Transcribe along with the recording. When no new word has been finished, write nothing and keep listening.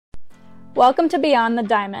Welcome to Beyond the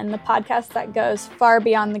Diamond, the podcast that goes far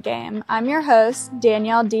beyond the game. I'm your host,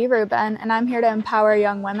 Danielle D. Rubin, and I'm here to empower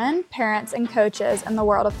young women, parents, and coaches in the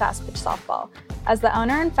world of fast pitch softball. As the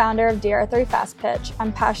owner and founder of DR3 Fast Pitch,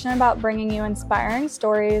 I'm passionate about bringing you inspiring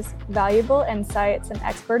stories, valuable insights, and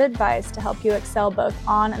expert advice to help you excel both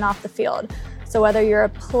on and off the field. So whether you're a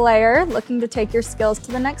player looking to take your skills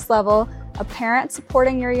to the next level, a parent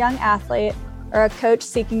supporting your young athlete, or a coach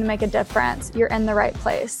seeking to make a difference, you're in the right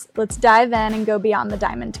place. Let's dive in and go beyond the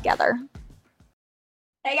diamond together.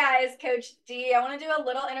 Hey guys, Coach D. I want to do a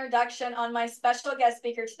little introduction on my special guest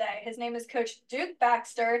speaker today. His name is Coach Duke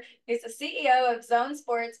Baxter. He's the CEO of Zone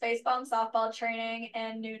Sports Baseball and Softball Training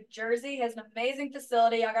in New Jersey. He has an amazing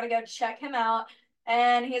facility. Y'all got to go check him out.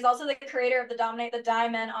 And he's also the creator of the Dominate the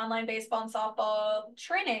Diamond online baseball and softball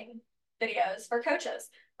training videos for coaches.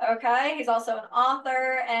 Okay, he's also an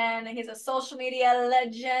author and he's a social media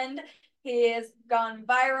legend. He has gone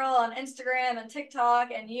viral on Instagram and TikTok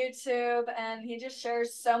and YouTube, and he just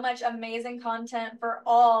shares so much amazing content for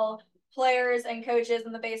all players and coaches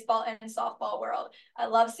in the baseball and softball world. I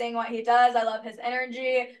love seeing what he does. I love his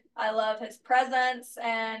energy. I love his presence,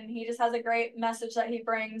 and he just has a great message that he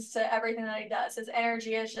brings to everything that he does. His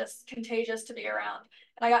energy is just contagious to be around.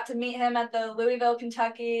 And I got to meet him at the Louisville,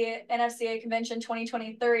 Kentucky NFCA Convention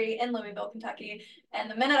 2023 in Louisville, Kentucky.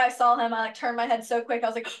 And the minute I saw him, I turned my head so quick. I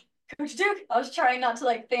was like, Coach Duke. I was trying not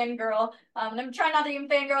to fangirl. And I'm trying not to even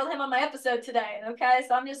fangirl him on my episode today. Okay,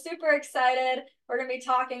 so I'm just super excited. We're going to be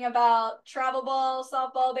talking about travel ball,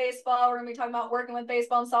 softball, baseball. We're going to be talking about working with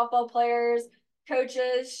baseball and softball players,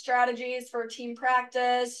 coaches, strategies for team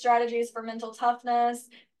practice, strategies for mental toughness.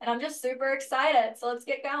 And I'm just super excited. So let's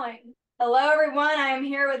get going. Hello, everyone. I am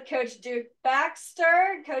here with Coach Duke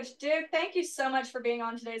Baxter. Coach Duke, thank you so much for being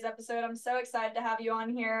on today's episode. I'm so excited to have you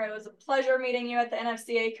on here. It was a pleasure meeting you at the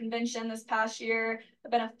NFCA convention this past year.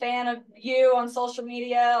 I've been a fan of you on social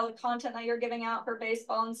media, all the content that you're giving out for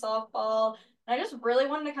baseball and softball. And I just really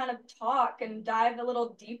wanted to kind of talk and dive a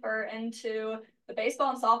little deeper into the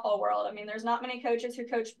baseball and softball world. I mean, there's not many coaches who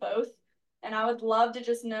coach both. And I would love to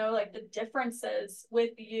just know the differences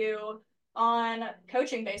with you on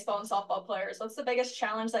coaching baseball and softball players. What's the biggest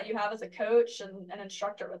challenge that you have as a coach and an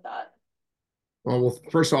instructor with that? Well,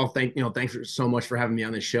 first of all, thanks so much for having me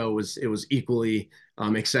on the show. It was equally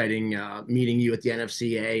exciting meeting you at the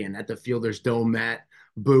NFCA and at the Fielder's Dome mat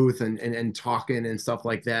booth and talking and stuff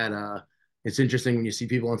like that. It's interesting when you see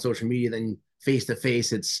people on social media, then face to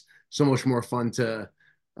face. It's so much more fun to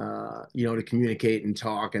to communicate and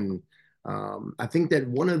talk. And I think that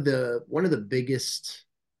one of the biggest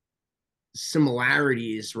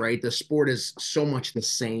similarities, right? The sport is so much the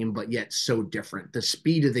same, but yet so different. The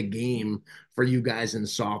speed of the game for you guys in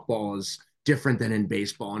softball is different than in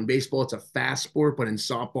baseball. In baseball, it's a fast sport, but in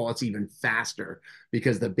softball, it's even faster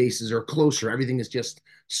because the bases are closer. Everything is just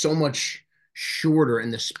so much shorter,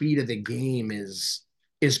 and the speed of the game is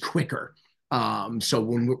quicker. So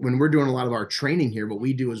when we're doing a lot of our training here, what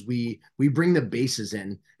we do is we bring the bases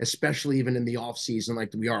in, especially even in the off season,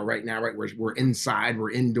 like we are right now, right? We're inside,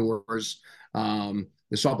 we're indoors. The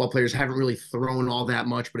softball players haven't really thrown all that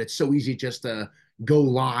much, but it's so easy just to go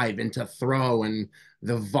live and to throw, and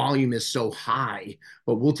the volume is so high.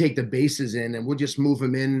 But we'll take the bases in and we'll just move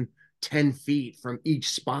them in 10 feet from each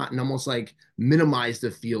spot and almost minimize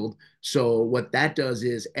the field. So what that does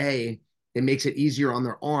is it makes it easier on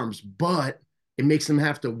their arms, but it makes them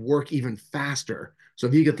have to work even faster. So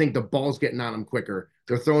if you could think the ball's getting on them quicker,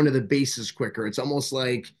 they're throwing to the bases quicker. It's almost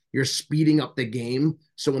like you're speeding up the game.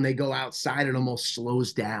 So when they go outside, it almost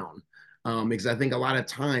slows down. Because I think a lot of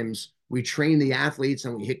times we train the athletes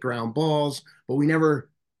and we hit ground balls, but we never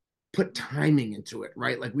put timing into it,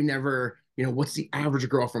 right? We never, what's the average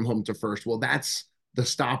girl from home to first? Well, that's the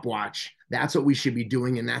stopwatch. That's what we should be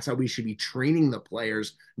doing, and that's how we should be training the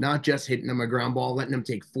players, not just hitting them a ground ball, letting them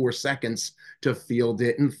take 4 seconds to field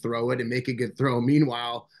it and throw it and make a good throw.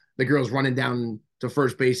 Meanwhile, the girl's running down to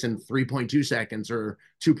first base in 3.2 seconds or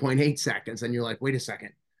 2.8 seconds, and you're like, wait a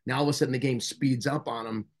second. Now all of a sudden the game speeds up on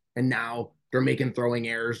them, and now they're making throwing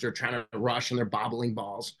errors. They're trying to rush, and they're bobbling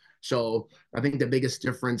balls. So I think the biggest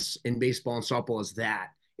difference in baseball and softball is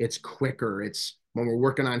that it's quicker. It's when we're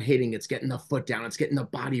working on hitting, it's getting the foot down, it's getting the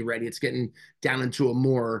body ready, it's getting down into a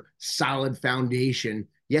more solid foundation.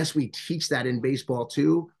 Yes, we teach that in baseball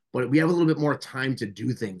too, but we have a little bit more time to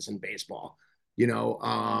do things in baseball,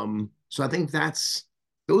 So I think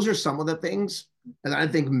those are some of the things. And I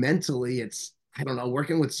think mentally I don't know,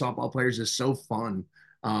 working with softball players is so fun.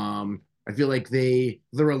 I feel like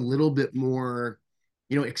they're a little bit more,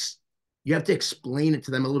 you have to explain it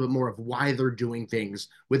to them a little bit more of why they're doing things.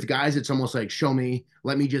 With guys, it's almost like, show me,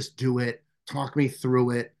 let me just do it, talk me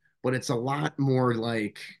through it. but it's a lot more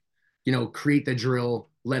like, create the drill,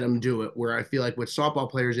 let them do it. Where I feel like with softball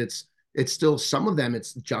players, it's still some of them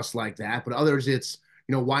it's just like that, but others it's,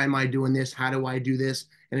 why am I doing this? How do I do this?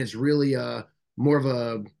 And it's really a more of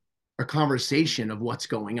a conversation of what's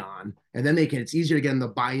going on. And then it's easier to get them to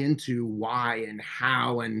buy into why and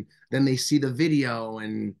how, and then they see the video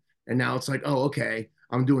and now it's like, oh, okay,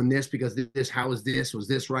 I'm doing this because this, how is this? Was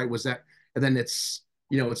this right? Was that? And then it's,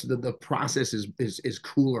 it's the process is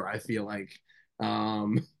cooler, I feel like.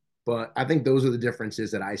 Um, but I think those are the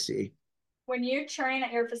differences that I see. When you train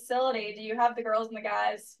at your facility, do you have the girls and the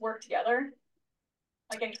guys work together,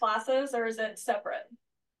 like in classes, or is it separate?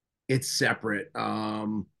 It's separate.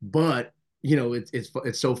 But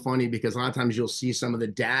it's so funny because a lot of times you'll see some of the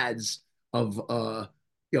dads of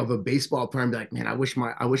of a baseball player and be like, man, I wish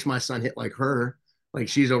my son hit like her. Like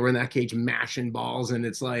she's over in that cage mashing balls, and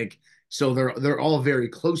it's like, so they're all very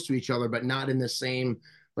close to each other, but not in the same.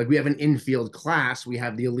 Like we have an infield class, we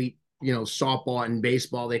have the elite, softball and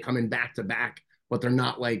baseball. They come in back to back, but they're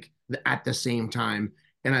not like at the same time.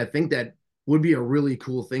 And I think that would be a really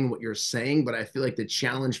cool thing what you're saying, but I feel like the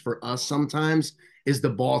challenge for us sometimes is the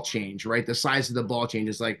ball change, right? The size of the ball change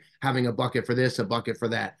is like having a bucket for this, a bucket for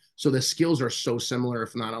that. So the skills are so similar,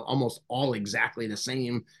 if not almost all exactly the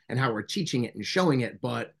same, and how we're teaching it and showing it.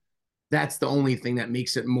 But that's the only thing that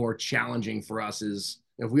makes it more challenging for us is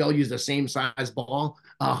if we all use the same size ball,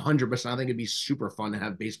 100%. I think it'd be super fun to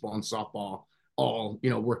have baseball and softball all,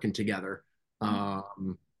 working together. I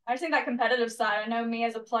just think that competitive side. I know me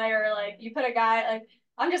as a player, like you put a guy like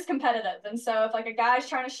I'm just competitive, and so if like a guy's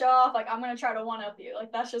trying to show off, like I'm gonna try to one up you.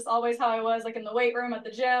 Like that's just always how I was, like in the weight room at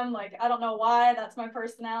the gym. Like I don't know why, that's my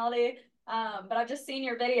personality. But I've just seen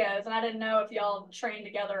your videos, and I didn't know if y'all trained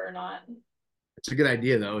together or not. It's a good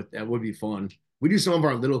idea though. That would be fun. We do some of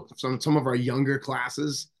our younger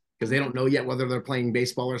classes because they don't know yet whether they're playing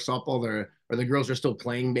baseball or softball. Or the girls are still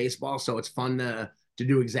playing baseball, so it's fun to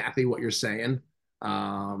do exactly what you're saying.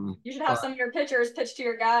 You should have But some of your pitchers pitch to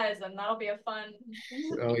your guys, and that'll be a fun.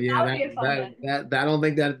 oh yeah, That would be a fun day. I don't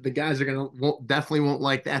think that the guys are definitely won't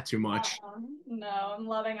like that too much. No, I'm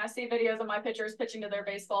loving. I see videos of my pitchers pitching to their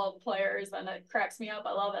baseball players, and it cracks me up.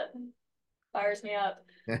 I love it. Fires me up.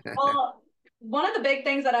 Well, one of the big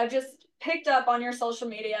things that I've just picked up on your social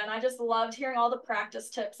media, and I just loved hearing all the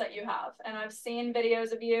practice tips that you have. And I've seen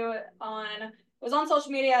videos of you it was on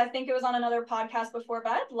social media. I think it was on another podcast before,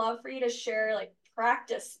 but I'd love for you to share like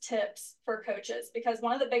practice tips for coaches because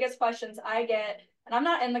one of the biggest questions I get, and I'm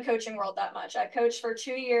not in the coaching world that much. I coached for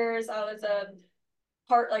 2 years. I was a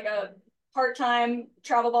part-time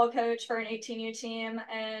travel ball coach for an 18U team,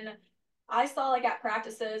 and I saw like at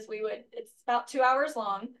practices it's about 2 hours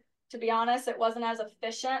long. To be honest, it wasn't as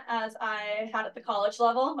efficient as I had at the college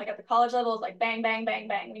level. Like at the college level, it was like bang, bang, bang,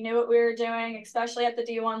 bang. We knew what we were doing, especially at the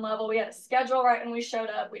D1 level. We had a schedule right when we showed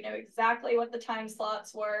up. We knew exactly what the time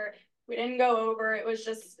slots were. We didn't go over. It was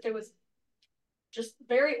just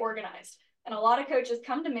very organized. And a lot of coaches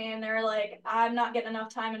come to me and they're like, I'm not getting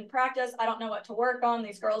enough time in practice. I don't know what to work on.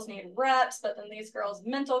 These girls need reps, but then these girls'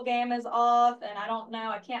 mental game is off. And I don't know.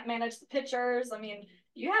 I can't manage the pitchers. I mean,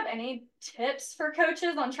 do you have any tips for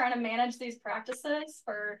coaches on trying to manage these practices?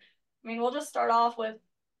 We'll just start off with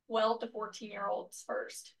 12 to 14-year-olds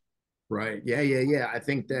first. Right. Yeah. I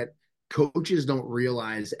think that coaches don't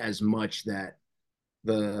realize as much that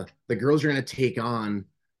the girls are going to take on,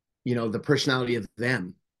 the personality of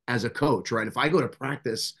them as a coach, right? If I go to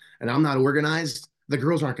practice and I'm not organized, the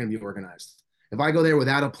girls aren't going to be organized. If I go there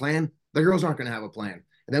without a plan, the girls aren't going to have a plan.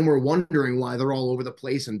 And then we're wondering why they're all over the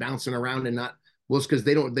place and bouncing around and not, well, it's because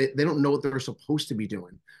they don't know what they're supposed to be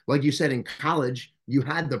doing. Like you said, in college, you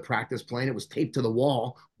had the practice plan. It was taped to the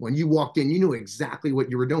wall. When you walked in, you knew exactly what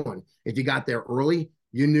you were doing. If you got there early,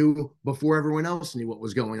 you knew before everyone else knew what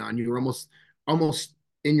was going on. You were almost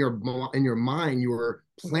in your mind, you were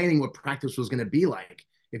planning what practice was going to be like.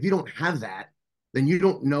 If you don't have that, then you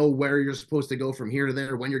don't know where you're supposed to go from here to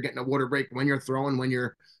there, when you're getting a water break, when you're throwing,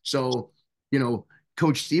 so,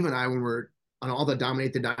 Coach Steve and I, when we're on all the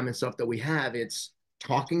Dominate the Diamond stuff that we have, it's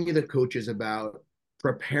talking to the coaches about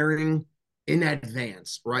preparing in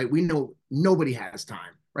advance, right? We know nobody has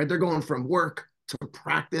time, right? They're going from work to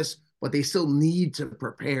practice, but they still need to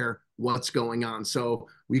prepare what's going on. So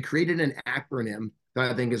we created an acronym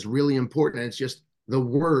that I think is really important. And it's just the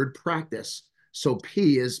word practice. So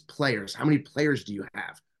P is players. How many players do you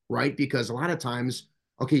have, right? Because a lot of times,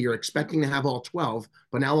 okay, you're expecting to have all 12,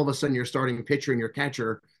 but now all of a sudden your starting pitcher and your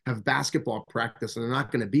catcher have basketball practice and they're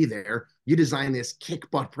not going to be there. You design this kick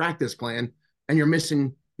butt practice plan and you're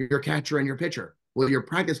missing your catcher and your pitcher. Well, your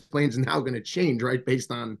practice plan is now going to change, right?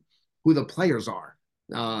 Based on who the players are.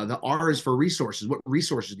 The R is for resources. What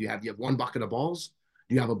resources do you have? Do you have one bucket of balls?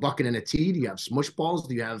 Do you have a bucket and a tee? Do you have smush balls?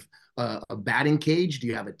 Do you have a batting cage? Do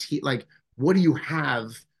you have a tee? Like, what do you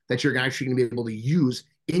have that you're actually going to be able to use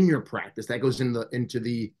in your practice? That goes into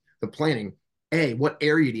the planning. What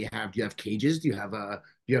area do you have? Do you have cages? Do you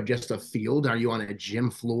have just a field? Are you on a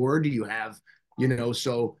gym floor? Do you have,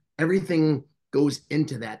 so everything goes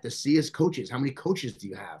into that to see as coaches. How many coaches do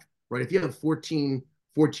you have? Right? If you have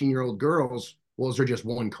 14-year-old girls, well, is there just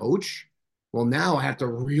one coach? Well, now I have to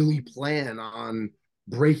really plan on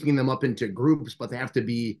breaking them up into groups, but they have to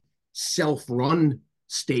be self-run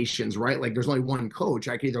stations, right? Like there's only one coach.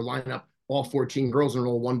 I can either line up all 14 girls and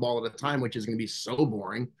roll one ball at a time, which is going to be so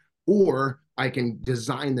boring, or I can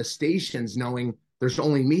design the stations knowing there's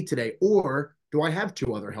only me today, or do I have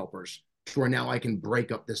two other helpers to where now I can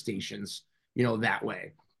break up the stations, that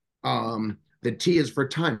way. The T is for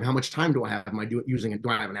time. How much time do I have? Am I using it? Do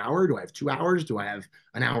I have an hour? Do I have 2 hours? Do I have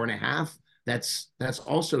an hour and a half? That's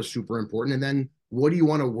also super important. And then what do you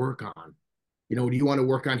want to work on? Do you want to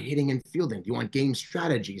work on hitting and fielding? Do you want game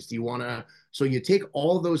strategies? Do you want to? So you take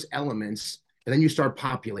all those elements and then you start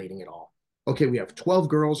populating it all. Okay, we have 12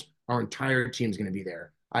 girls. Our entire team's going to be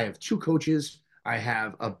there. I have two coaches. I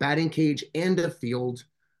have a batting cage and a field.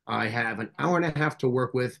 I have an hour and a half to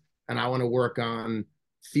work with, and I want to work on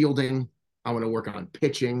fielding. I want to work on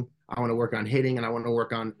pitching. I want to work on hitting, and I want to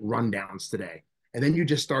work on rundowns today. And then you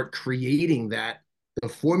just start creating that. The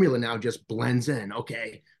formula now just blends in.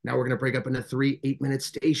 Okay, now we're going to break up into 3 8-minute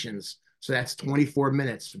stations. So that's 24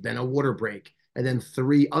 minutes, then a water break, and then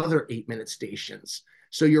 3 other 8-minute stations.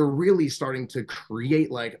 So you're really starting to create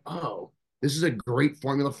like, oh, this is a great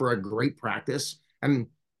formula for a great practice. And,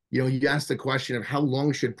 you asked the question of how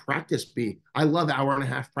long should practice be? I love hour and a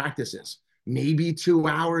half practices, maybe 2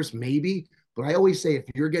 hours, maybe. But I always say if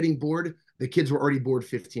you're getting bored, the kids were already bored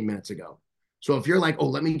 15 minutes ago. So if you're like, oh,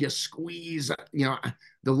 let me just squeeze, the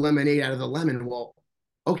lemonade out of the lemon. Well,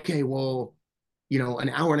 okay, well, an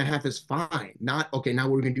hour and a half is fine. Not, okay, now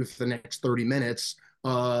what we're going to do for the next 30 minutes.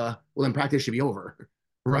 Well, then practice should be over,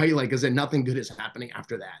 right? Like, because then nothing good is happening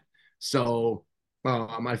after that. So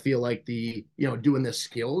I feel like doing the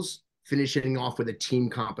skills, finishing off with a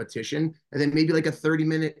team competition, and then maybe like a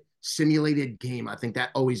 30-minute simulated game. I think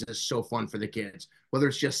that always is so fun for the kids, whether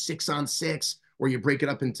it's just 6-on-6 or you break it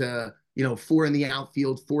up into, 4 in the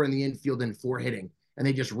outfield, 4 in the infield, and 4 hitting. And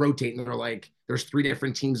they just rotate and they're like, there's 3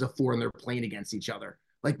 different teams of 4 and they're playing against each other.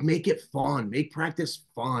 Like, make it fun, make practice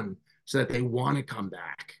fun so that they want to come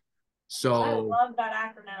back. So I love that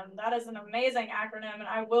acronym. That is an amazing acronym, and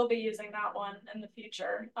I will be using that one in the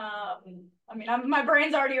future. My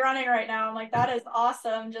brain's already running right now. I'm like, that is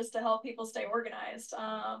awesome, just to help people stay organized.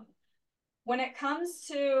 When it comes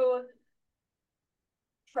to,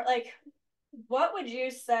 what would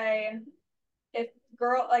you say if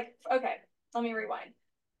okay, let me rewind.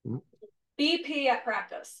 BP at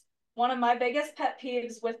practice. One of my biggest pet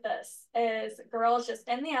peeves with this is girls just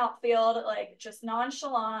in the outfield, like just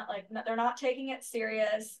nonchalant, like they're not taking it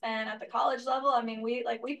serious. And at the college level,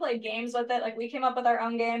 we played games with it. Like we came up with our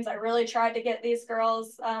own games. I really tried to get these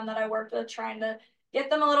girls that I worked with, trying to get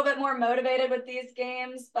them a little bit more motivated with these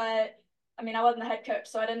games. But I wasn't the head coach,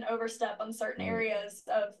 so I didn't overstep on certain areas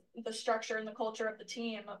of the structure and the culture of the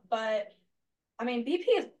team. But BP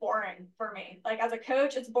is boring for me. Like as a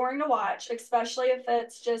coach, it's boring to watch, especially if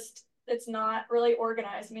it's not really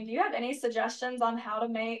organized. Do you have any suggestions on how to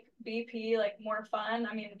make BP like more fun?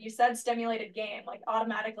 You said stimulated game, like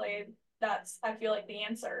automatically that's, I feel like, the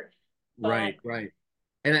answer. But, right.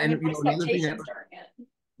 And expectations during it.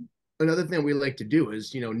 Another thing we like to do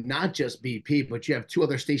is, not just BP, but you have 2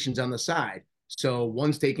 other stations on the side. So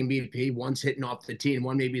one's taking BP, one's hitting off the tee, and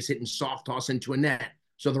one maybe is hitting soft toss into a net.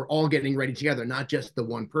 So they're all getting ready together, not just the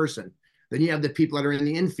one person. Then you have the people that are in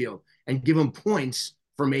the infield and give them points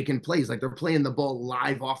for making plays. Like they're playing the ball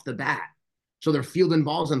live off the bat. So they're fielding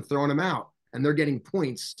balls and throwing them out, and they're getting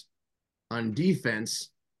points on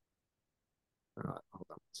defense. Hold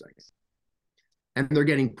on a second. And they're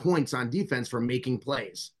getting points on defense for making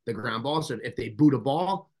plays. The ground ball. So if they boot a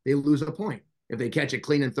ball, they lose a point. If they catch it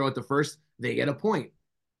clean and throw it to first, they get a point.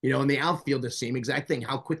 In the outfield, the same exact thing.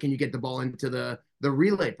 How quick can you get the ball into the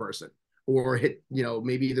relay person? Or hit,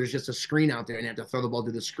 maybe there's just a screen out there and you have to throw the ball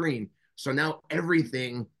to the screen. So now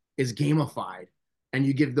everything is gamified. And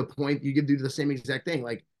you give the same exact thing.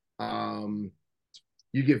 Like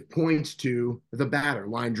you give points to the batter.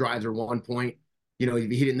 Line drives are 1 point. If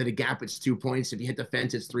you hit it into the gap, it's 2 points. If you hit the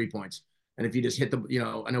fence, it's 3 points. And if you just hit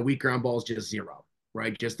and a weak ground ball is just 0,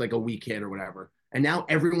 right? Just like a weak hit or whatever. And now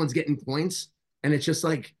everyone's getting points. And it's just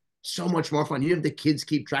like so much more fun. You have the kids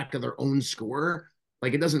keep track of their own score.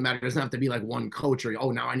 Like, it doesn't matter. It doesn't have to be like one coach or,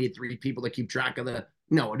 oh, now I need 3 people to keep track of the.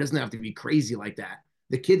 No, it doesn't have to be crazy like that.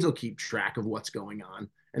 The kids will keep track of what's going on.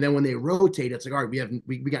 And then when they rotate, it's like, all right,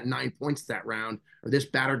 we got 9 points that round, or this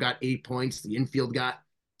batter got 8 points, the infield got.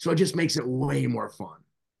 So it just makes it way more fun.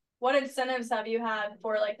 What incentives have you had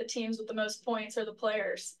for like the teams with the most points or the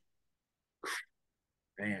players?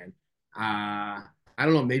 Man, I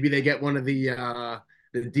don't know. Maybe they get one of the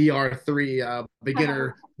DR3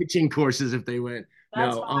 beginner pitching courses if they win.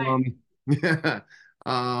 That's No, fine.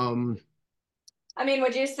 um, I mean,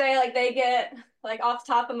 would you say like they get like off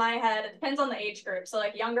the top of my head, it depends on the age group. So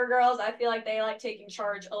like younger girls, I feel like they like taking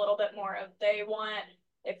charge a little bit more.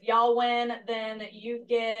 If y'all win, then you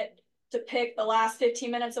get to pick the last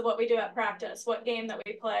 15 minutes of what we do at practice, what game that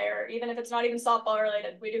we play, or even if it's not even softball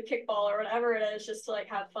related, we do kickball or whatever it is, just to like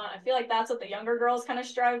have fun. I feel like that's what the younger girls kind of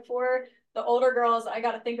strive for. The older girls, I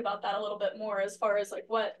got to think about that a little bit more as far as like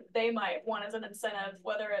what they might want as an incentive,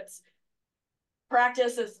 whether it's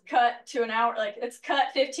practice is cut to an hour, like it's cut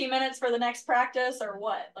 15 minutes for the next practice or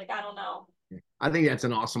what? Like, I don't know. I think that's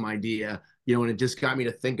an awesome idea. And it just got me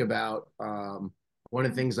to think about one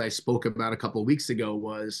of the things I spoke about a couple of weeks ago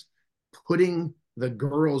was putting the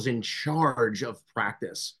girls in charge of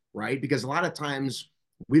practice, right? Because a lot of times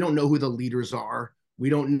we don't know who the leaders are. We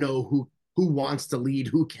don't know who wants to lead,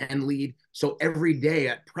 who can lead. So every day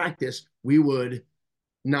at practice, we would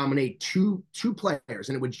nominate two players,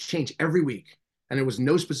 and it would change every week. And there was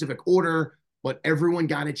no specific order, but everyone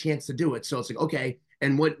got a chance to do it. So it's like, okay.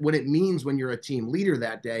 And what it means when you're a team leader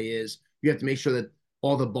that day is you have to make sure that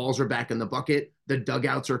all the balls are back in the bucket, the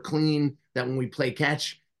dugouts are clean, that when we play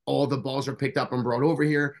catch, all the balls are picked up and brought over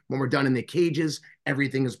here. When we're done in the cages,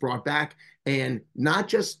 everything is brought back. And not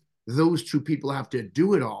just those two people have to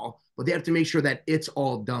do it all, but they have to make sure that it's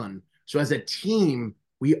all done. So as a team,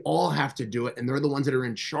 we all have to do it. And they're the ones that are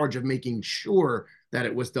in charge of making sure that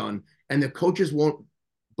it was done. And the coaches won't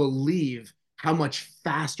believe how much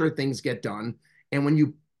faster things get done. And when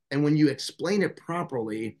you explain it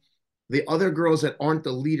properly, the other girls that aren't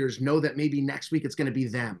the leaders know that maybe next week it's going to be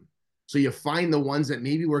them. So you find the ones that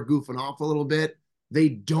maybe were goofing off a little bit, they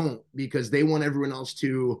don't, because they want everyone else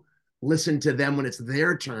to listen to them when it's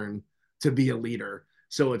their turn to be a leader.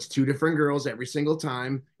 So it's two different girls every single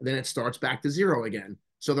time. And then it starts back to zero again.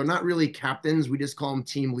 So they're not really captains. We just call them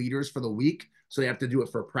team leaders for the week. So they have to do it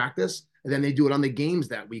for practice. And then they do it on the games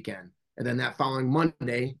that weekend. And then that following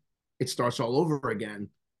Monday, it starts all over again.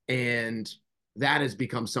 And that has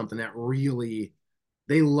become something that really,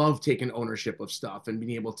 they love taking ownership of stuff and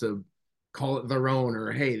being able to call it their own,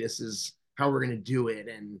 or, hey, this is how we're going to do it.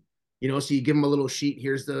 And, so you give them a little sheet.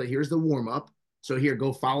 Here's the warm up. So here,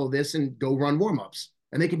 go follow this and go run warm ups.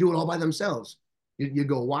 And they can do it all by themselves. You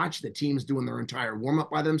go watch the teams doing their entire warm up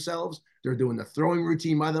by themselves. They're doing the throwing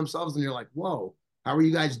routine by themselves. And you're like, whoa, how are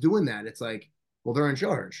you guys doing that? It's like, well, they're in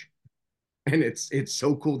charge. And it's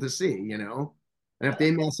so cool to see, And if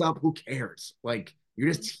they mess up, who cares? Like,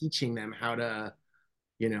 you're just teaching them how to,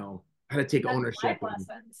 how to take ownership. Life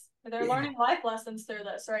lessons. They're learning life lessons through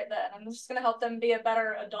this right then. And it's just going to help them be a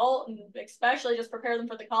better adult and especially just prepare them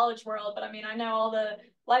for the college world. But I mean, I know all the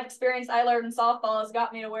life experience I learned in softball has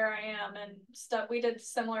got me to where I am and stuff. We did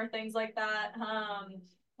similar things like that.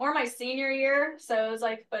 More my senior year. So it was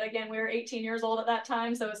like, but again, we were 18 years old at that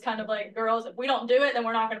time. So it was kind of like, girls, if we don't do it, then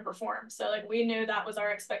we're not going to perform. So like we knew that was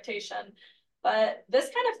our expectation. But this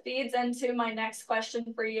kind of feeds into my next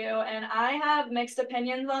question for you. And I have mixed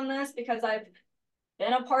opinions on this because I've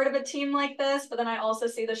been a part of a team like this, but then I also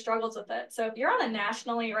see the struggles with it. So if you're on a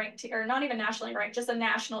nationally ranked or not even nationally ranked, just a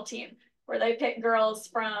national team where they pick girls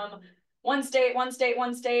from one state,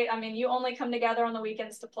 I mean, you only come together on the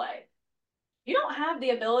weekends to play. You don't have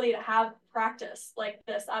the ability to have practice like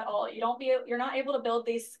this at all. You're not able to build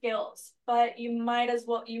these skills, but you might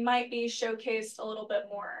be showcased a little bit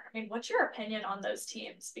more. I mean, what's your opinion on those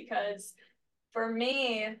teams? Because for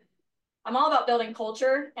me, I'm all about building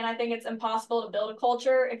culture, and I think it's impossible to build a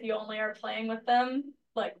culture if you only are playing with them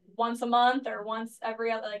like once a month or once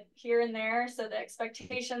every other, like here and there. So the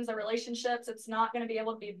expectations, the relationships, it's not going to be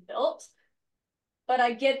able to be built. But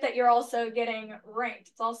I get that you're also getting ranked.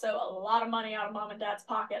 It's also a lot of money out of mom and dad's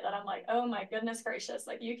pocket that I'm like, oh my goodness gracious,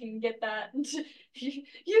 like you can get that.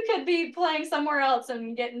 You could be playing somewhere else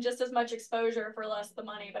and getting just as much exposure for less the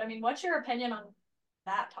money. But I mean, what's your opinion on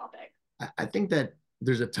that topic? I think that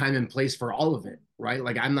there's a time and place for all of it, right?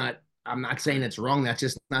 Like I'm not saying it's wrong. That's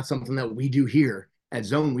just not something that we do here at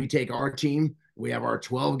Zone. We take our team, we have our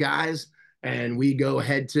 12 guys, and we go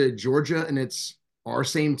head to Georgia, and it's our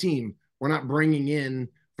same team. We're not bringing in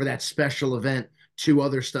for that special event two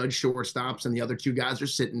other stud shortstops, and the other two guys are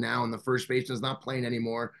sitting now, and the first baseman's not playing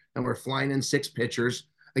anymore, and we're flying in six pitchers.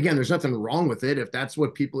 Again, there's nothing wrong with it if that's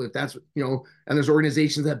what people, if that's, and there's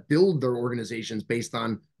organizations that build their organizations based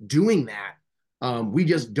on doing that. We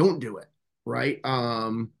just don't do it, right?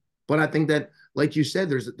 But I think that, like you said,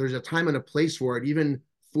 there's a time and a place for it, even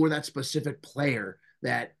for that specific player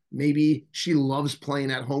that maybe she loves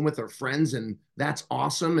playing at home with her friends, and that's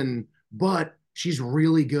awesome. But she's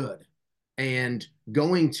really good, and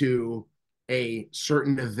going to a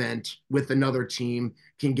certain event with another team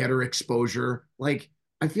can get her exposure. Like,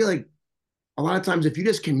 I feel like a lot of times if you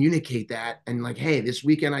just communicate that and like, hey, this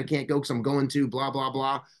weekend I can't go because I'm going to blah, blah,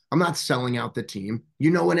 blah, I'm not selling out the team,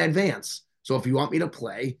 in advance. So if you want me to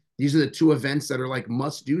play, these are the two events that are like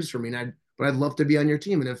must do's for me. But I'd love to be on your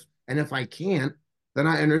team. And if I can't, then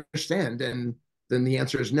I understand. And then the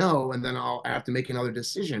answer is no. And then I'll have to make another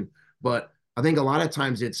decision. But I think a lot of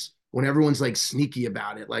times it's when everyone's like sneaky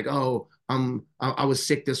about it, like, oh, I was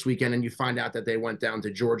sick this weekend, and you find out that they went down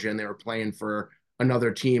to Georgia and they were playing for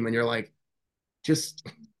another team, and you're like, just,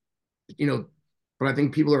 but I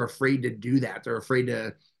think people are afraid to do that. They're afraid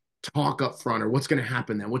to talk up front, or what's going to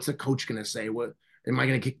happen then? What's the coach going to say? What am I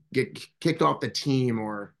going to get kicked off the team?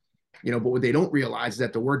 Or, but what they don't realize is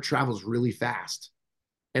that the word travels really fast.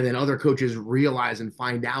 And then other coaches realize and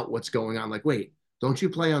find out what's going on. Like, wait, don't you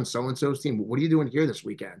play on so-and-so's team? What are you doing here this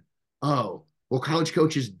weekend? Oh, well, college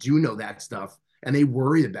coaches do know that stuff, and they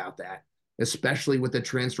worry about that, especially with the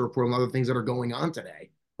transfer portal and other things that are going on today.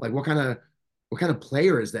 Like, what kind of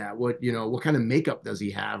player is that? What kind of makeup does he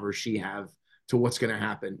have or she have to what's going to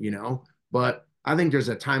happen, But I think there's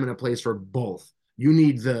a time and a place for both. You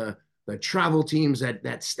need the travel teams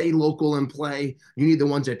that stay local and play. You need the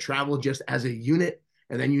ones that travel just as a unit.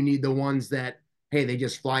 And then you need the ones that, hey, they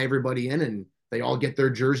just fly everybody in and they all get their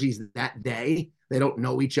jerseys that day. They don't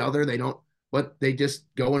know each other. But they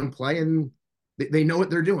just go and play, and they know what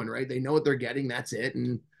they're doing, right? They know what they're getting. That's it.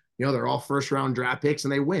 And, they're all first round draft picks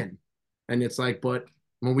and they win. And it's like, but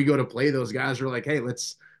when we go to play those guys, we're like, hey,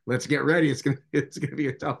 let's get ready. It's gonna be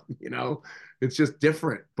a tough, it's just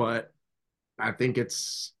different. But I think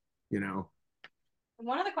it's,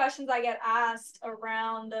 One of the questions I get asked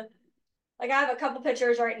around, like, I have a couple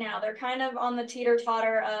pitchers right now. They're kind of on the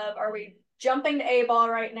teeter-totter of, are we jumping to A ball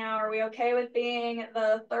right now? Are we okay with being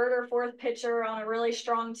the third or fourth pitcher on a really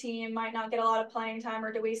strong team, might not get a lot of playing time,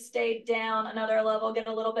 or do we stay down another level, get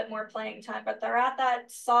a little bit more playing time? But they're at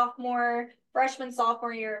that freshman,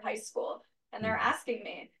 sophomore year of high school, and they're asking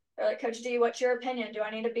me, they're like, Coach D, what's your opinion? Do I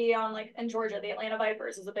need to be on, like, in Georgia, the Atlanta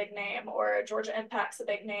Vipers is a big name, or Georgia Impact's a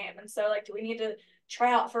big name. And so, like, do we need to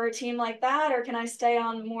try out for a team like that, or can I stay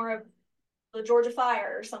on more of the Georgia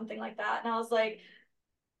Fire or something like that? And I was like,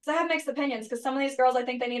 so I have mixed opinions, because some of these girls, I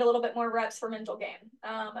think they need a little bit more reps for mental game.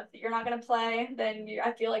 If you're not going to play, then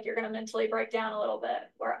I feel like you're going to mentally break down a little bit.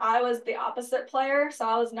 Where I was the opposite player, so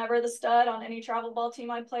I was never the stud on any travel ball team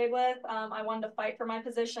I played with. I wanted to fight for my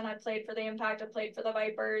position. I played for the Impact, I played for the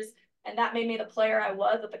Vipers, and that made me the player I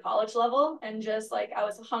was at the college level. And just like, I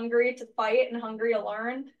was hungry to fight and hungry to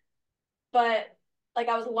learn. But like,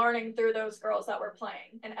 I was learning through those girls that were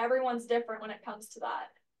playing, and everyone's different when it comes to that.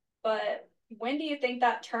 But when do you think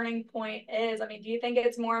that turning point is? I mean, do you think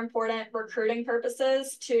it's more important recruiting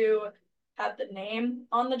purposes to have the name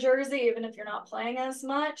on the jersey, even if you're not playing as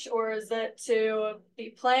much? Or is it to be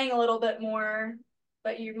playing a little bit more,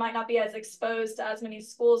 but you might not be as exposed to as many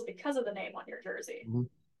schools because of the name on your jersey?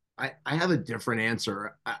 I have a different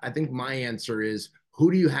answer. I think my answer is,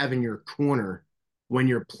 who do you have in your corner when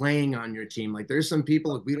you're playing on your team? Like, there's some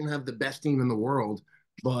people, like, we don't have the best team in the world,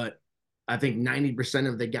 but I think 90%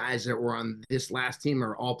 of the guys that were on this last team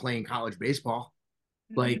are all playing college baseball.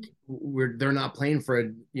 Like, they're not playing for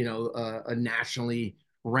a nationally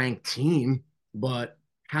ranked team, but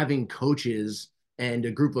having coaches and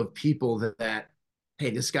a group of people that hey,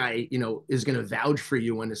 this guy is going to vouch for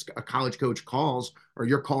you when a college coach calls, or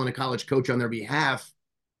you're calling a college coach on their behalf,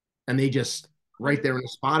 and they just right there in the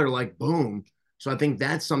spot are like, boom. So I think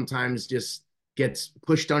that sometimes just gets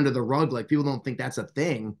pushed under the rug. Like, people don't think that's a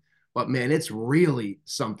thing, but man, it's really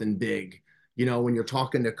something big. When you're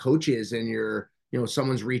talking to coaches and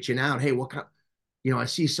someone's reaching out, hey, what kind, I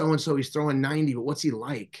see so-and-so, he's throwing 90, but what's he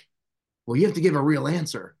like? Well, you have to give a real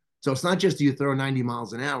answer. So it's not just, do you throw 90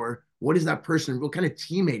 miles an hour? What is that person? What kind of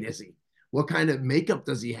teammate is he? What kind of makeup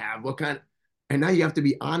does he have? And now you have to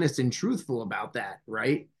be honest and truthful about that,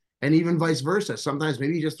 right? And even vice versa. Sometimes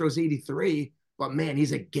maybe he just throws 83, but man,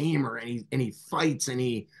 he's a gamer, and he fights, and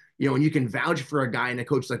and you can vouch for a guy, and a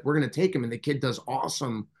coach like, we're going to take him, and the kid does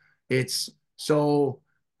awesome. It's so,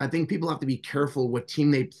 I think people have to be careful what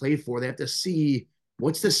team they play for. They have to see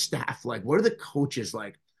What's the staff like? What are the coaches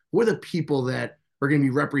like? What are the people that are going to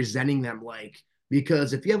be representing them like?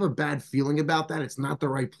 Because if you have a bad feeling about that, it's not the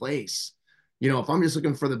right place. If I'm just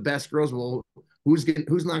looking for the best girls, well,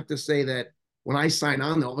 who's not to say that when I sign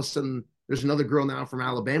on, all of a sudden there's another girl now from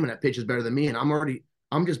Alabama that pitches better than me, and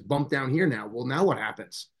I'm just bumped down here now. Well, now what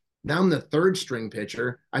happens? Now I'm the third string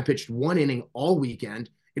pitcher. I pitched one inning all weekend.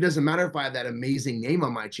 It doesn't matter if I have that amazing name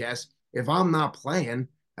on my chest. If I'm not playing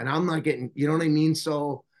and I'm not getting, you know what I mean?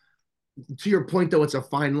 So to your point, though, it's a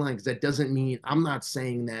fine line because that doesn't mean I'm not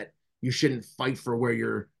saying that you shouldn't fight for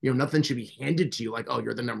where nothing should be handed to you like, oh,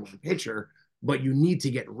 you're the number one pitcher, but you need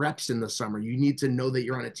to get reps in the summer. You need to know that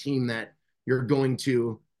you're on a team that you're going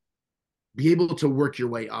to be able to work your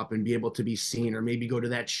way up and be able to be seen, or maybe go to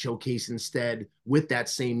that showcase instead with that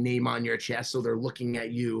same name on your chest. So they're looking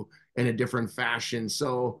at you in a different fashion.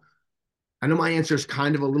 So I know my answer is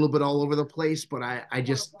kind of a little bit all over the place, but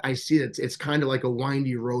I see that it's kind of like a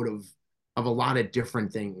windy road of a lot of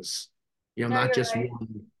different things, No, not you're just right.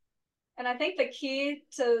 one. And I think the key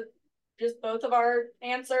to just both of our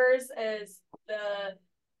answers is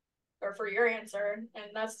or for your answer, and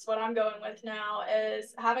that's what I'm going with now,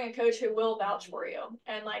 is having a coach who will vouch for you,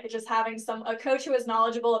 and like just having a coach who is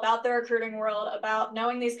knowledgeable about the recruiting world, about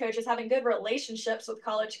knowing these coaches, having good relationships with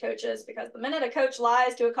college coaches. Because the minute a coach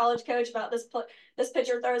lies to a college coach about this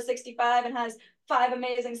pitcher throws 65 and has 5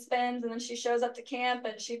 amazing spins, and then she shows up to camp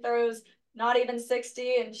and she throws not even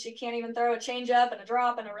 60 and she can't even throw a changeup and a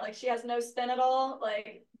drop and like she has no spin at all,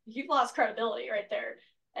 like you've lost credibility right there.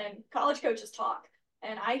 And college coaches talk,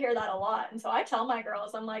 and I hear that a lot. And so I tell my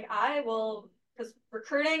girls, I'm like, I will, because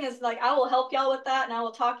recruiting is like, I will help y'all with that and I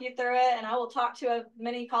will talk you through it and I will talk to as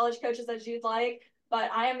many college coaches as you'd like. But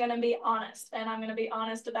I am going to be honest, and I'm going to be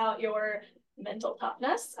honest about your mental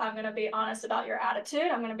toughness. I'm going to be honest about your attitude.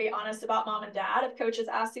 I'm going to be honest about mom and dad if coaches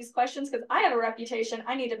ask these questions, because I have a reputation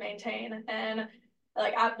I need to maintain. And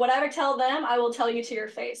like whatever I tell them, I will tell you to your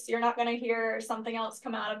face. You're not going to hear something else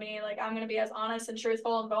come out of me. Like I'm going to be as honest and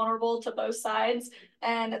truthful and vulnerable to both sides,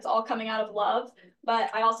 and it's all coming out of love. But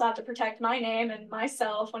I also have to protect my name and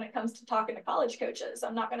myself when it comes to talking to college coaches.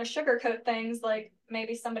 I'm not going to sugarcoat things like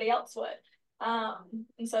maybe somebody else would.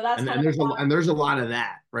 And so that's And, kind and of the there's a balance. and there's a lot of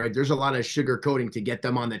that, right? There's a lot of sugar coating to get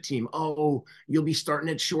them on the team. Oh, you'll be starting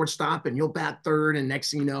at shortstop and you'll bat third, and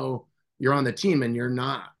next thing you know, you're on the team and you're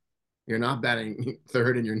not. You're not batting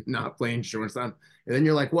third and you're not playing shortstop. And then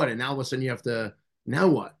you're like, what? And now all of a sudden you have to, now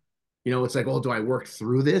what? It's like, oh, do I work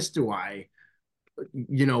through this? Do I,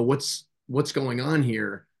 what's going on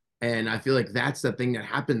here? And I feel like that's the thing that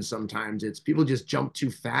happens sometimes. It's people just jump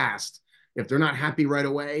too fast if they're not happy right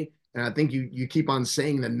away. And I think you keep on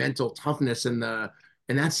saying the mental toughness and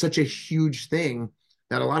that's such a huge thing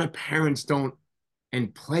that a lot of parents don't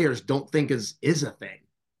and players don't think is a thing,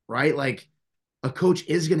 right? Like a coach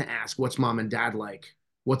is going to ask, what's mom and dad like?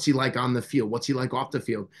 What's he like on the field? What's he like off the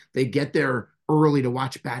field? They get there early to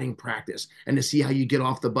watch batting practice and to see how you get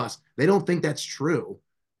off the bus. They don't think that's true.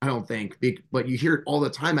 I don't think, but you hear it all the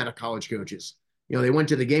time out of college coaches. They went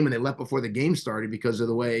to the game and they left before the game started because of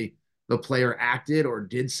the way the player acted or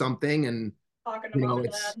did something. And, Talking to mom and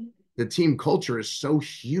it's dad. the team culture is so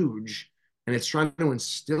huge and it's trying to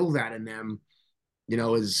instill that in them,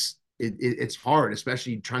 it's hard,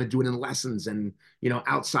 especially trying to do it in lessons and,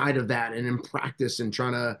 outside of that and in practice and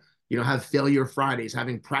trying to, have failure Fridays,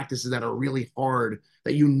 having practices that are really hard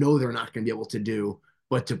that they're not going to be able to do,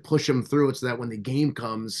 but to push them through it so that when the game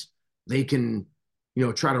comes, they can,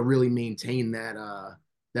 try to really maintain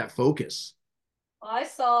that focus. Well, I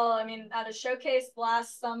saw, I mean, at a showcase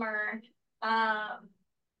last summer, um,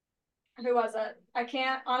 who was it? I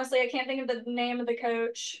can't think of the name of the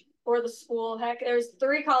coach or the school. Heck, there's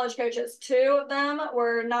 3 college coaches. 2 of them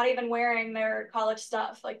were not even wearing their college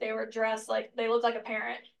stuff. Like they were dressed like they looked like a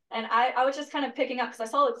parent. And I was just kind of picking up because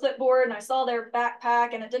I saw the clipboard and I saw their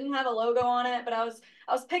backpack and it didn't have a logo on it, but I was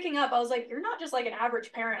picking up. I was like, you're not just like an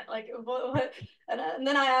average parent. Like what? And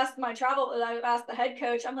then I asked I asked the head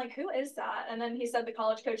coach, I'm like, who is that? And then he said the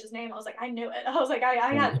college coach's name. I was like, I knew it. I was like,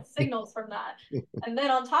 I had signals from that. And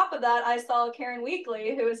then on top of that, I saw Karen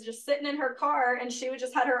Weekly, who was just sitting in her car and she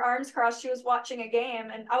just had her arms crossed. She was watching a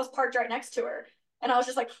game and I was parked right next to her. And I was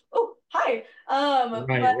just like, oh, hi. Right,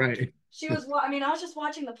 But right. she was, I mean, I was just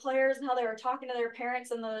watching the players and how they were talking to their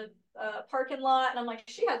parents in the parking lot. And I'm like,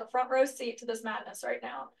 she has a front row seat to this madness right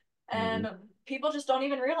now. Mhm. And people just don't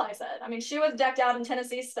even realize it. I mean, she was decked out in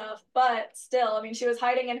Tennessee stuff, but still, I mean, she was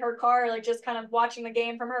hiding in her car, like just kind of watching the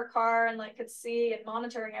game from her car and like could see and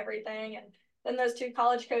monitoring everything. And then those 2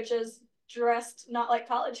 college coaches dressed not like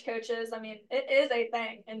college coaches. I mean, it is a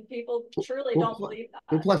thing, and people truly Well, don't believe well,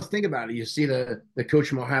 that. plus think about it. You see the coach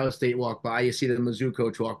from Ohio State walk by. You see the Mizzou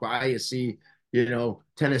coach walk by. You see,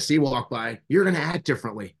 Tennessee walk by. You're going to act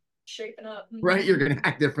differently, Shaping up. right? You're going to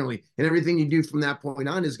act differently, and everything you do from that point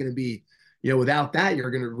on is going to be, without that,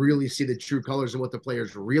 you're going to really see the true colors of what the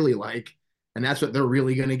players really like, and that's what they're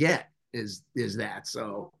really going to get is that.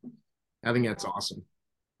 So I think that's awesome.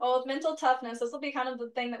 Well, with mental toughness, this will be kind of the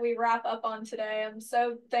thing that we wrap up on today. I'm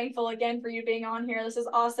so thankful again for you being on here. This is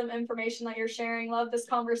awesome information that you're sharing. Love this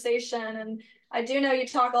conversation. And I do know you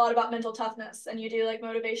talk a lot about mental toughness and you do like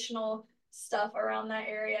motivational stuff around that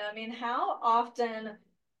area. I mean, how often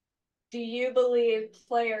do you believe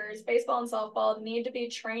players, baseball and softball, need to be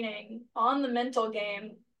training on the mental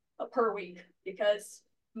game per week? Because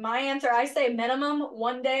my answer, I say minimum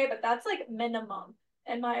 1 day, but that's like minimum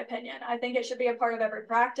in my opinion. I think it should be a part of every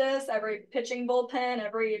practice, every pitching bullpen,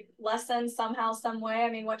 every lesson somehow, some way. I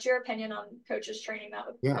mean, what's your opinion on coaches training that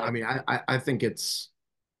with Yeah, I players? mean, I think it's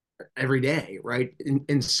every day, right?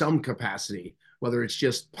 In some capacity, whether it's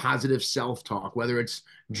just positive self-talk, whether it's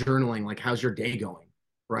journaling, like how's your day going,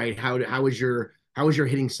 right? How was your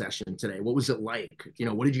hitting session today? What was it like?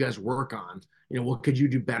 What did you guys work on? What could you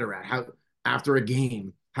do better at? How after a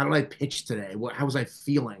game, how did I pitch today? How was I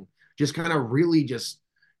feeling? Just kind of really just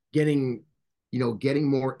getting getting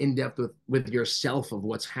more in depth with yourself of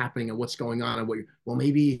what's happening and what's going on and well,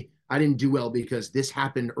 maybe I didn't do well because this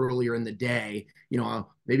happened earlier in the day.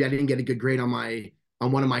 Maybe I didn't get a good grade on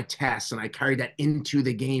one of my tests, and I carried that into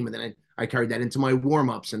the game, and then I carried that into my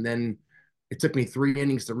warm-ups, and then it took me 3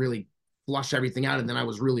 innings to really flush everything out, and then I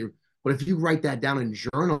was really. But if you write that down and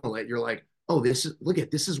journal it, you're like, oh, this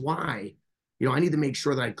is why. I need to make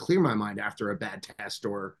sure that I clear my mind after a bad test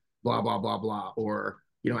or blah blah blah blah, or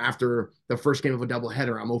after the first game of a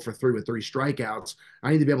doubleheader, I'm 0 for 3 with 3 strikeouts.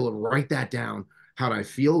 I need to be able to write that down. How do I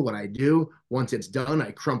feel? What I do. Once it's done,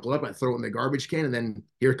 I crumple it up, I throw it in the garbage can, and then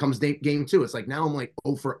here comes game two. It's like now I'm like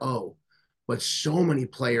 0 for 0. But so many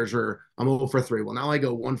players I'm 0 for 3. Well, now I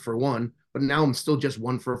go 1 for 1, but now I'm still just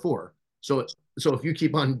 1 for 4. So if you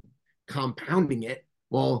keep on compounding it,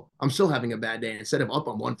 well, I'm still having a bad day. Instead of up,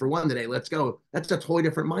 I'm 1 for 1 today. Let's go. That's a totally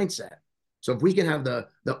different mindset. So if we can have the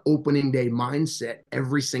opening day mindset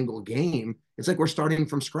every single game, it's like we're starting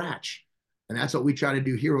from scratch. And that's what we try to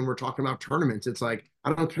do here when we're talking about tournaments. It's like,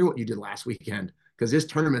 I don't care what you did last weekend, because this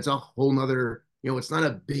tournament's a whole nother, it's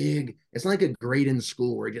not it's not like a grade in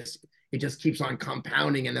school where it just keeps on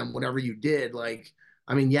compounding. And then whatever you did, like,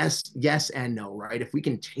 I mean, yes and no, right? If we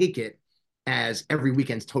can take it as every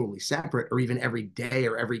weekend's totally separate, or even every day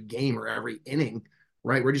or every game or every inning,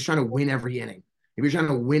 right? We're just trying to win every inning. If you're trying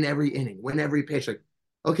to win every inning, win every pitch, like,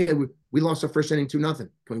 okay, we lost the first inning 2-0. Can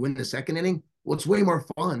we win the second inning? Well, it's way more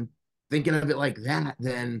fun thinking of it like that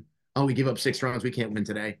than, oh, we give up 6 runs, we can't win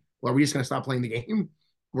today. Well, are we just going to stop playing the game?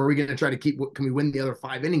 Or are we going to try to can we win the other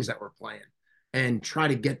 5 innings that we're playing? And try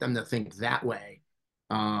to get them to think that way.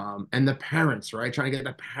 And the parents, right? Trying to get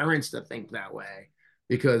the parents to think that way,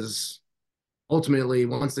 because ultimately,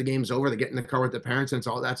 once the game's over, they get in the car with the parents, and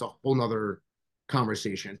that's a whole nother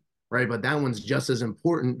conversation, right? But that one's just as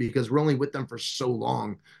important, because we're only with them for so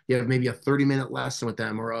long. You have maybe a 30-minute lesson with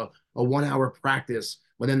them, or a 1 hour practice,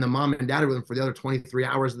 but then the mom and dad are with them for the other 23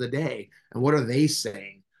 hours of the day. And what are they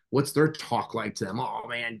saying? What's their talk like to them? Oh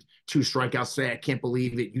man, 2 strikeouts today. I can't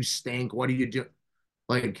believe it. You stink. What are you doing?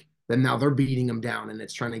 Like, then now they're beating them down, and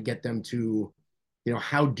it's trying to get them to,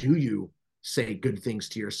 how do you say good things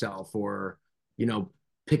to yourself, or, you know,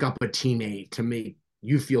 pick up a teammate to make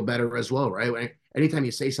you feel better as well, right? Anytime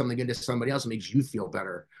you say something good to somebody else, it makes you feel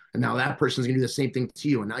better. And now that person's gonna do the same thing to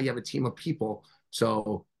you. And now you have a team of people.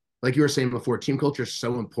 So, like you were saying before, team culture is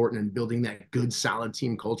so important in building that good, solid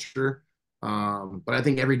team culture. But I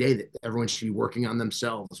think every day that everyone should be working on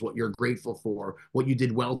themselves, what you're grateful for, what you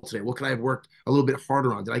did well today, what could I have worked a little bit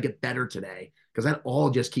harder on? Did I get better today? Because that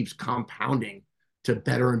all just keeps compounding to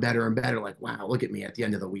better and better and better. Like, wow, look at me at the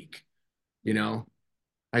end of the week. You know,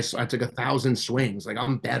 I took 1,000 swings. Like,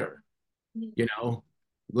 I'm better. You know,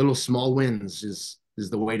 little small wins is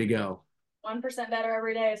the way to go. 1% better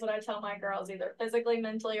every day is what I tell my girls, either physically,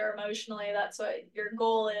 mentally, or emotionally. That's what your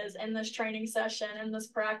goal is in this training session, in this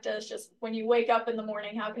practice. Just when you wake up in the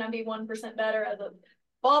morning, how can I be 1% better as a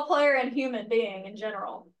ball player and human being in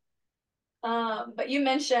general? But you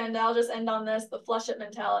mentioned, I'll just end on this, the flush it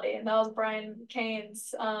mentality. And that was Brian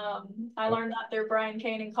Kane's. I learned that through Brian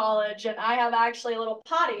Kane in college. And I have actually a little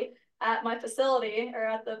potty at my facility or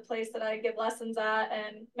at the place that I give lessons at,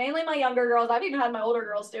 and mainly my younger girls. I've even had my older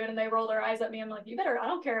girls do it, and they roll their eyes at me. I'm like, I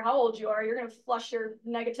don't care how old you are, you're gonna flush your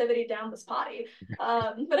negativity down this potty.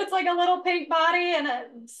 But it's like a little pink potty, and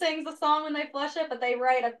it sings a song when they flush it, but they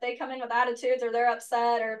write if they come in with attitudes or they're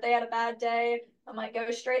upset or if they had a bad day. I'm like, go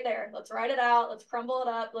straight there. Let's write it out. Let's crumble it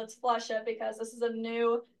up. Let's flush it, because this is a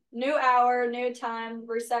new hour, new time,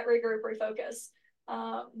 reset, regroup, refocus.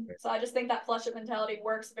 So I just think that flush it mentality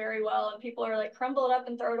works very well, and people are like, crumble it up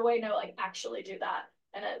and throw it away. No, like actually do that,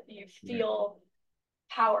 and you feel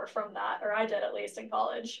power from that, or I did, at least in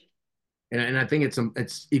college. And I think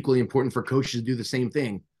it's equally important for coaches to do the same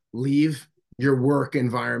thing. Leave your work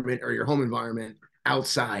environment or your home environment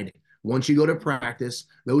outside. Once you go to practice,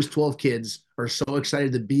 those 12 kids are so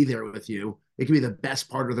excited to be there with you. It can be the best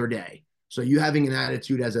part of their day. So you having an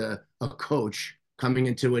attitude as a coach coming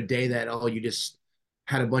into a day that, oh, you just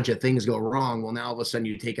had a bunch of things go wrong. Well, now all of a sudden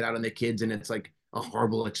you take it out on the kids and it's like a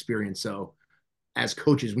horrible experience. So as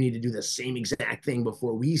coaches, we need to do the same exact thing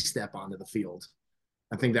before we step onto the field.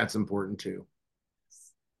 I think that's important too.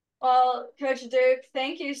 Well, Coach Duke,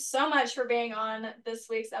 thank you so much for being on this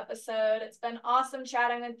week's episode. It's been awesome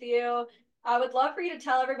chatting with you. I would love for you to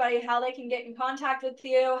tell everybody how they can get in contact with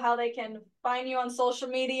you, how they can find you on social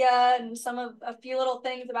media, and a few little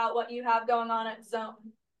things about what you have going on at Zone.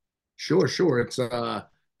 Sure. It's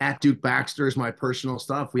at Duke Baxter is my personal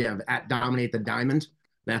stuff. We have at Dominate the Diamond.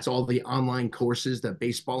 That's all the online courses, the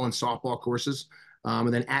baseball and softball courses.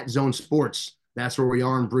 And then at Zone Sports, that's where we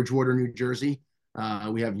are in Bridgewater, New Jersey.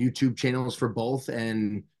 We have YouTube channels for both,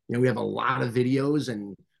 and we have a lot of videos,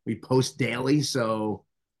 and we post daily. So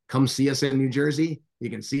come see us in New Jersey. You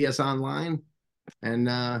can see us online, and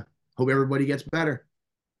hope everybody gets better.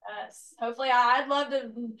 Yes, hopefully. I'd love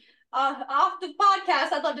to, off the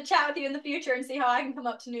podcast, I'd love to chat with you in the future and see how I can come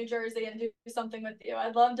up to New Jersey and do something with you.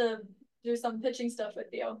 I'd love to do some pitching stuff with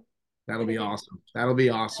you. That'll be awesome.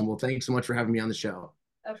 Well, thanks so much for having me on the show.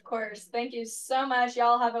 Of course. Thank you so much.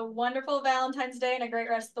 Y'all have a wonderful Valentine's Day and a great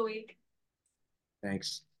rest of the week.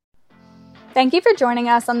 Thanks. Thank you for joining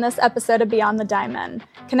us on this episode of Beyond the Diamond.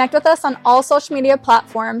 Connect with us on all social media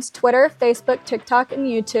platforms, Twitter, Facebook, TikTok, and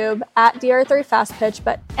YouTube at DR3FastPitch,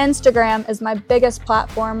 but Instagram is my biggest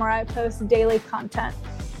platform where I post daily content.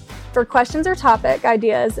 For questions or topic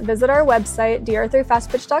ideas, visit our website,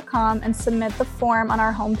 dr3fastpitch.com, and submit the form on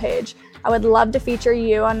our homepage. I would love to feature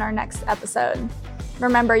you on our next episode.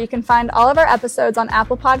 Remember, you can find all of our episodes on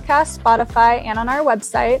Apple Podcasts, Spotify, and on our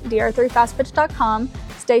website, dr3fastpitch.com.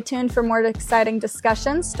 Stay tuned for more exciting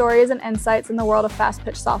discussions, stories, and insights in the world of fast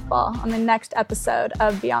pitch softball on the next episode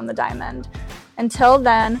of Beyond the Diamond. Until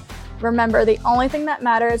then, remember, the only thing that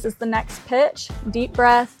matters is the next pitch. Deep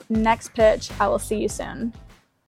breath, next pitch. I will see you soon.